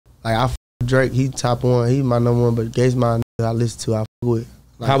Like I f with Drake, he top one, he my number one, but Gates my nigga I listen to, I f with.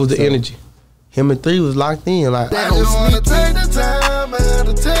 Like, how was the energy? Him and 3 was locked in. Like I just wanna take the time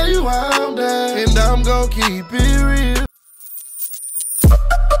to tell you I'm down, and I'm gon' keep it real.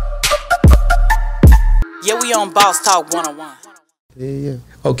 Yeah, we on Boss Talk 101. Yeah.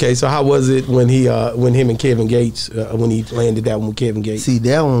 Okay, so how was it when him and Kevin Gates, when he landed that one with Kevin Gates? See,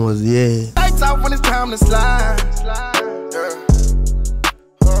 that one was, Lights out when it's time to slide.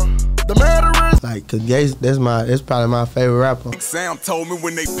 The murderers. Like, cause Gates, that's probably my favorite rapper. Sam told me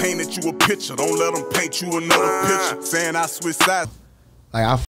when they painted you a picture, don't let them paint you another picture. Saying I switch sides. Like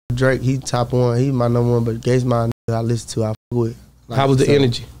I f with Drake, he top one, he my number one, but Gates my nigga I listen to, I f with. Like, how was the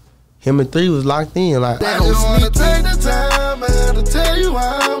energy? Him and 3 was locked in. Like I just wanna take the time to tell you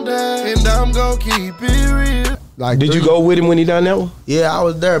I'm down, and I'm gon' keep it real. Like, did you go with him when he done that one? Yeah, I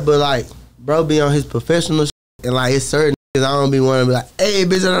was there, but like, bro, be on his professional shit, and like it's certain niggas I don't be wanting to be like, hey,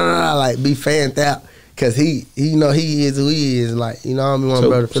 bitch, like be fanned out, cause he you know he is who he is. Like, you know, I don't be wanting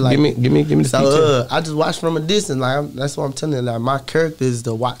bro to feel like. Give me the so I just watch from a distance. Like that's what I'm telling you. Like my character is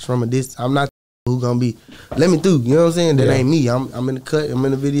to watch from a distance. I'm not who gonna be let me through. You know what I'm saying? That ain't me. I'm in the cut. I'm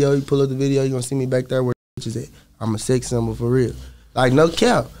in the video. You pull up the video, you gonna see me back there where the bitch is at. I'm a sex symbol for real. Like no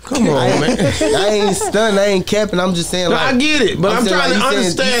cap. Come on, man. I ain't stunned. I ain't capping. I'm just saying. Like, I get it, but I'm trying to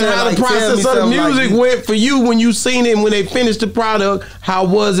understand how the process of the music went for you when you seen it and when they finished the product. How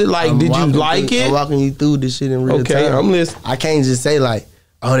was it? Like, did you like it? I'm walking you through this shit in real time. Okay, I'm listening. I can't just say like,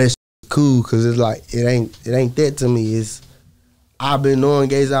 oh, that shit cool, cause it's like it ain't that to me. It's I've been knowing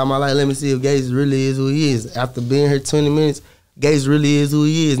Gates all my life. Let me see if Gates really is who he is. After being here 20 minutes, Gates really is who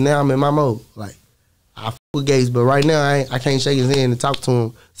he is. Now I'm in my mode. Like, I f with Gates, but right now I can't shake his hand and talk to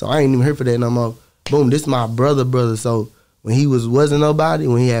him, so I ain't even here for that no more. Boom, this is my brother. So when he wasn't nobody,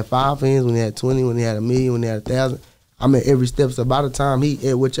 when he had 5 fans, when he had 20, when he had 1 million, when he had 1,000, I'm at every step. So by the time he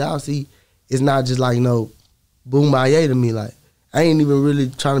at what y'all see, it's not just like no boom by to me. Like I ain't even really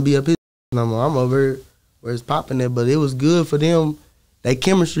trying to be up his no more. I'm over here where it's popping at, but it was good for them. That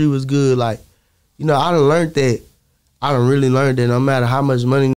chemistry was good. Like, you know, I done learned that. I done really learned that no matter how much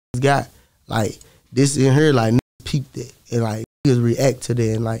money niggas got, like this in here, like niggas peep that and like niggas react to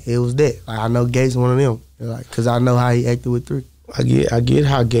that, and like it was that. Like I know Gates one of them, and like cause I know how he acted with 3. I get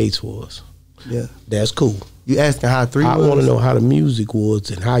how Gates was. Yeah, that's cool. You asking how 3 was? I want to know how the music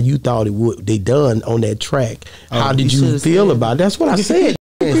was and how you thought it would. They done on that track. How did you feel about it? That's what I said.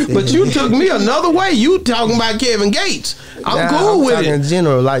 But you took me another way. You talking about Kevin Gates. I'm cool with it. In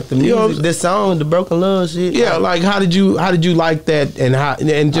general, like the music, the song, the Broken Love shit. Yeah, like how did you like that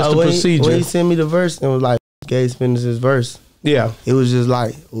and just the procedure? When he sent me the verse and was like, Gates finished his verse. Yeah. It was just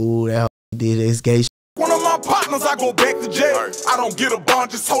like, ooh, that did this gay shit. One of my partners, I go back to jail. I don't get a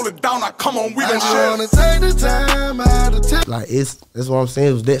bond, just hold it down. I come on, we don't share. I wanna take the time to tell. Like that's what I'm saying.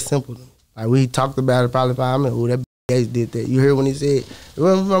 It was that simple. Like we talked about it probably 5 minutes. Ooh, that Gates did that. You heard when he said,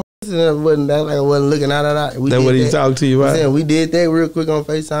 wasn't that like I wasn't looking out of that. That's what he talked to you about. Saying, we did that real quick on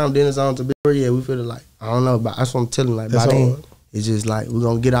FaceTime. Then it's on to Big. Yeah, we feel like I don't know, but that's what I'm telling. Like by then, it's just like we're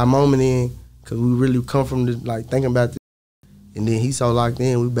gonna get our moment in because we really come from the like thinking about this. And then he so locked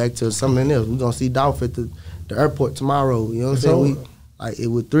in, we back to something else. We gonna see Dolph at the airport tomorrow. You know what I'm saying? Like it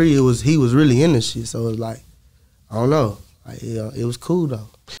with 3, he was really in this shit. So it's like I don't know. Like it was cool though.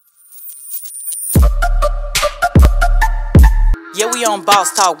 Yeah, we on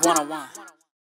Boss Talk 101.